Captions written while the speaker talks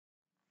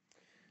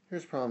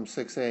Here's problem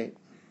 6.8.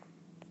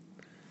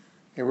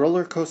 A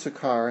roller coaster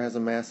car has a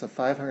mass of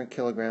 500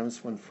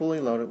 kilograms when fully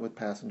loaded with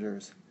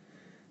passengers.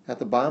 At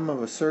the bottom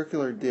of a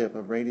circular dip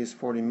of radius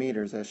 40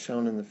 meters as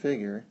shown in the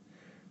figure,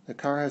 the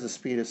car has a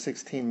speed of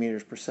 16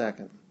 meters per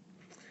second.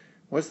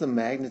 What's the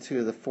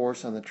magnitude of the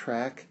force on the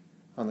track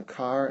on the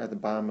car at the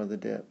bottom of the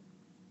dip?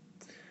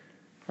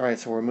 Alright,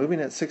 so we're moving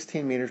at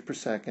 16 meters per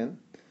second.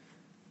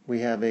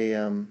 We have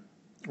a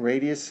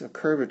radius of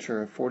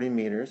curvature of 40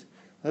 meters.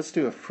 Let's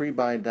do a free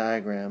body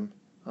diagram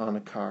on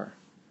a car.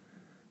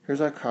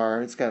 Here's our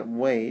car. It's got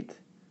weight,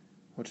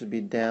 which would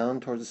be down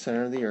towards the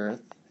center of the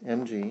earth,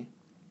 mg.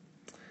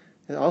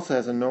 It also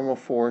has a normal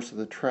force of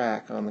the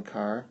track on the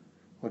car,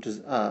 which is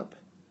up,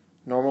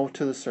 normal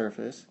to the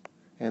surface.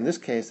 And in this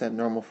case, that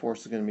normal force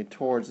is going to be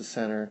towards the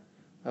center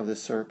of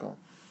this circle.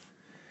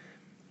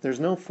 There's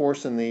no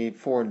force in the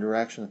forward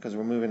direction because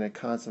we're moving at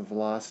constant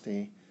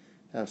velocity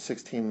of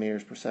 16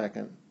 meters per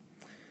second.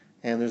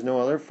 And there's no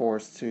other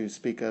force to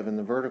speak of in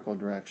the vertical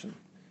direction.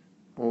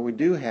 What we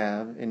do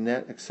have a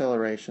net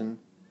acceleration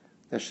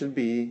that should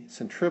be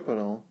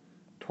centripetal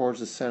towards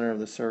the center of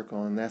the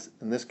circle, and that's,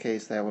 in this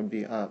case, that would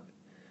be up.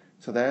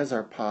 So that is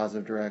our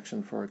positive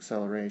direction for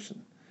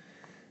acceleration.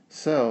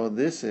 So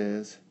this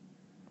is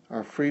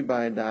our free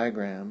body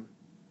diagram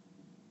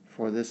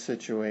for this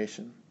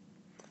situation.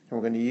 And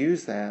we're going to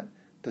use that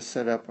to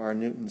set up our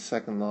Newton's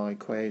second law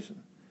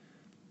equation.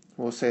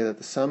 We'll say that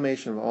the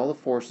summation of all the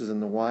forces in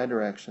the y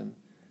direction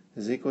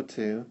is equal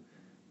to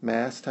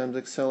mass times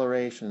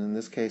acceleration, in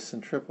this case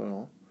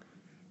centripetal,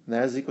 and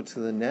that is equal to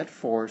the net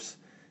force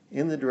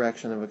in the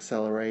direction of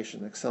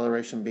acceleration,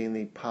 acceleration being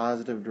the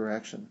positive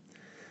direction.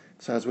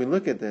 So as we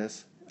look at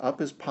this, up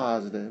is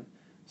positive,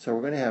 so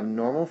we're going to have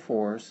normal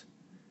force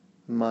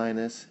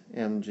minus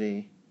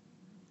mg,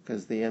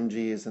 because the mg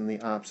is in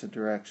the opposite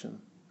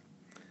direction.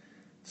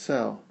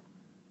 So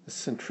the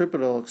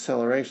centripetal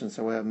acceleration,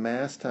 so we have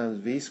mass times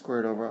v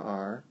squared over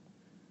r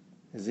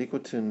is equal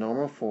to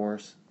normal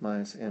force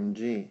minus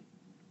mg.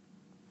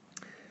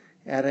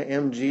 Add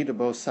an mg to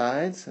both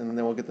sides, and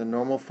then we'll get the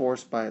normal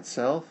force by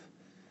itself.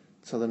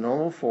 So the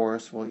normal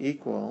force will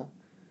equal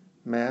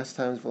mass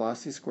times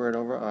velocity squared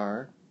over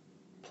r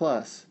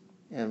plus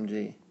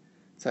mg.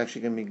 It's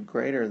actually going to be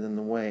greater than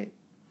the weight.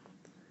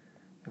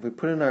 If we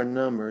put in our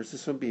numbers,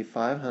 this would be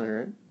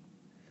 500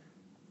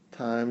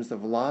 times the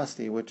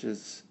velocity, which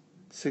is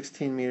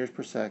 16 meters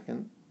per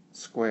second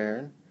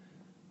squared,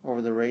 over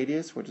the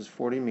radius, which is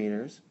 40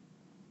 meters,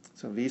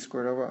 so v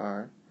squared over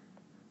r,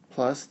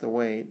 plus the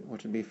weight,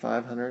 which would be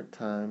 500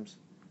 times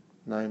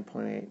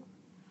 9.8.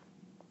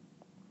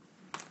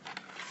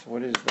 So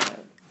what is that?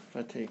 If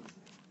I take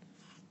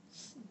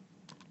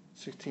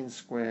 16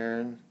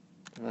 squared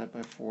divided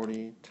by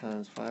 40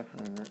 times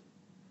 500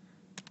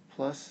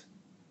 plus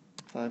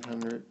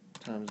 500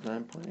 times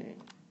 9.8,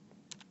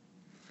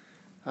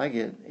 I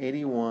get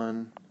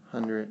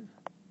 8,100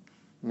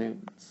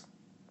 newtons.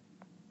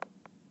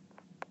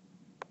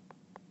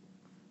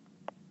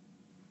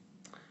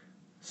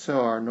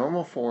 So our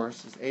normal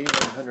force is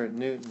 8,100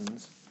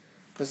 newtons.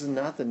 This is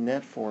not the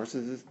net force.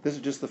 This is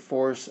just the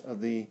force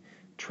of the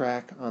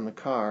track on the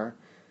car.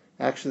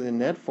 Actually, the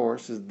net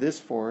force is this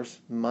force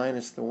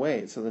minus the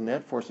weight. So the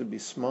net force would be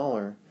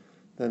smaller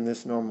than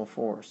this normal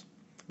force.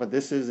 But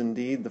this is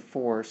indeed the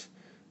force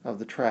of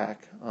the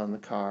track on the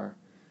car,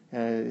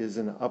 and it is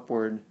in an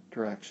upward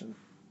direction.